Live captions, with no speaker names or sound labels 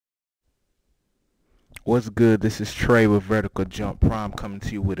What's good? This is Trey with Vertical Jump Prime coming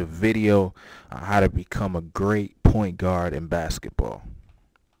to you with a video on how to become a great point guard in basketball.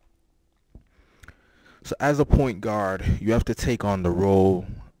 So as a point guard, you have to take on the role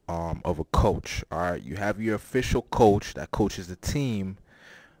of a coach. All right, you have your official coach that coaches the team,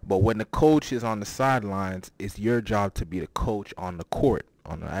 but when the coach is on the sidelines, it's your job to be the coach on the court,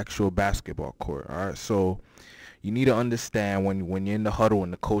 on the actual basketball court. All right, so you need to understand when you're in the huddle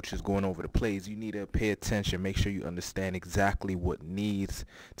and the coach is going over the plays, you need to pay attention, make sure you understand exactly what needs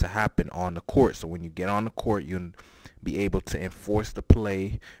to happen on the court. So when you get on the court, you'll be able to enforce the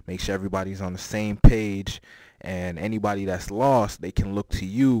play, make sure everybody's on the same page, and anybody that's lost, they can look to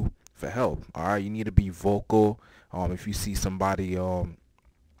you for help. All right, you need to be vocal. If you see somebody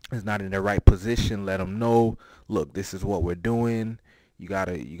is not in the right position, let them know, look, this is what we're doing. You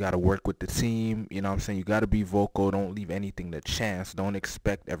gotta work with the team. You know what I'm saying? You gotta be vocal. Don't leave anything to chance. Don't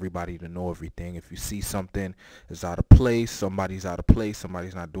expect everybody to know everything. If you see something is out of place, somebody's out of place,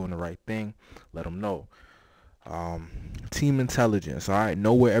 somebody's not doing the right thing, let them know. Team intelligence. All right,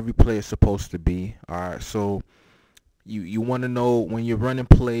 know where every player is supposed to be. All right, so you want to know when you're running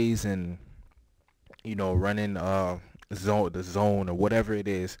plays and running the zone or whatever it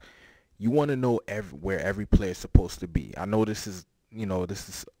is. You want to know where every player is supposed to be. I know this is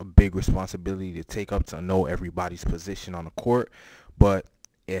a big responsibility to take up, to know everybody's position on the court, but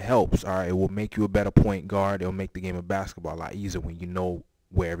it helps. All right, it will make you a better point guard. It'll make the game of basketball a lot easier when you know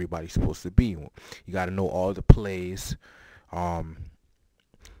where everybody's supposed to be. You got to know all the plays.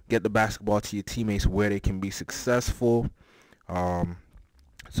 Get the basketball to your teammates where they can be successful.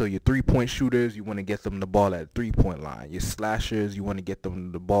 So your three-point shooters, you want to get them the ball at the three-point line. Your slashers, you want to get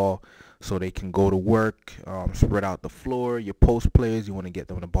them the ball so they can go to work, spread out the floor. Your post players, you want to get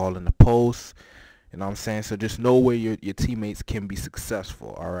them the ball in the post. You know what I'm saying? So just know where your teammates can be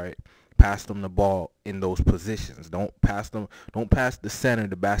successful, all right? Pass them the ball in those positions. Don't pass the center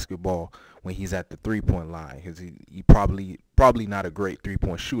the basketball when he's at the three-point line, because he probably not a great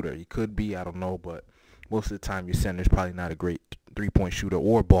three-point shooter. He could be, I don't know, but most of the time your center is probably not a great three-point shooter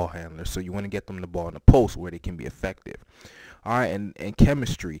or ball handler. So you want to get them the ball in the post where they can be effective. All right, and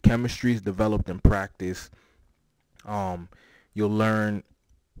chemistry. Chemistry is developed in practice. You'll learn,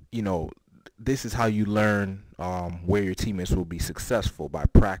 this is how you learn where your teammates will be successful, by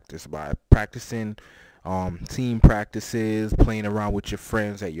practicing team practices, playing around with your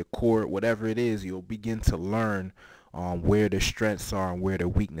friends at your court, whatever it is. You'll begin to learn where their strengths are and where their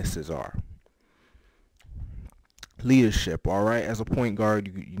weaknesses are. Leadership. All right, as a point guard,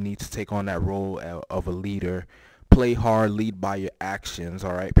 you need to take on that role of a leader. Play hard, lead by your actions.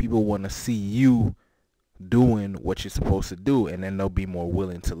 All right, people want to see you doing what you're supposed to do, and then they'll be more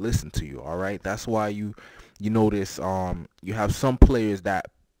willing to listen to you. All right, that's why you notice you have some players that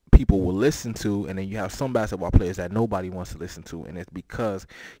people will listen to, and then you have some basketball players that nobody wants to listen to, and it's because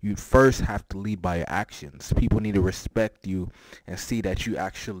you first have to lead by your actions. People need to respect you and see that you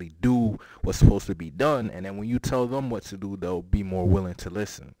actually do what's supposed to be done, and then when you tell them what to do, they'll be more willing to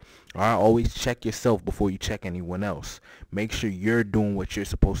listen. All right, always check yourself before you check anyone else. Make sure you're doing what you're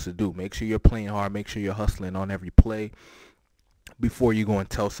supposed to do. Make sure you're playing hard. Make sure you're hustling on every play before you go and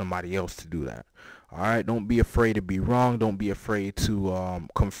tell somebody else to do that. All right, don't be afraid to be wrong. Don't be afraid to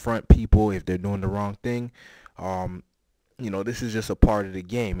confront people if they're doing the wrong thing. This is just a part of the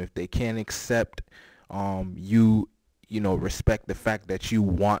game. If they can't accept respect the fact that you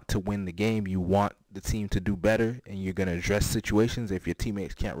want to win the game, you want the team to do better, and you're going to address situations. If your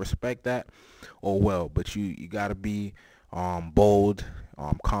teammates can't respect that, oh well, but you got to be bold,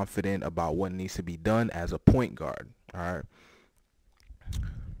 confident about what needs to be done as a point guard. All right.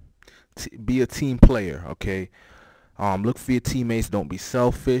 Be a team player, okay? Look for your teammates. Don't be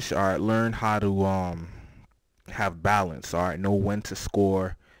selfish. All right, learn how to have balance. All right, know when to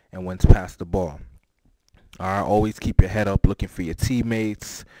score and when to pass the ball. All right, always keep your head up, looking for your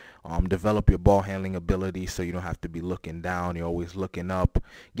teammates. Develop your ball handling ability so you don't have to be looking down. You're always looking up.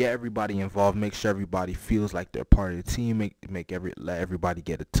 Get everybody involved. Make sure everybody feels like they're part of the team. Let everybody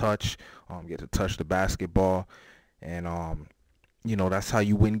get to touch the basketball, and that's how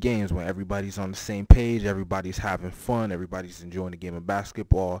you win games, when everybody's on the same page, everybody's having fun, everybody's enjoying the game of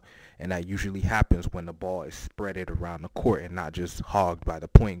basketball, and that usually happens when the ball is spreaded around the court and not just hogged by the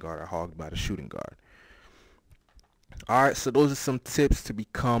point guard or hogged by the shooting guard. All right, so those are some tips to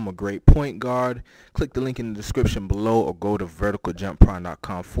become a great point guard. Click the link in the description below, or go to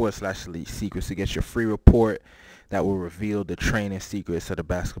verticaljumpprom.com/elite secrets to get your free report that will reveal the training secrets of the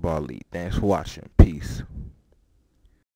basketball elite. Thanks for watching. Peace.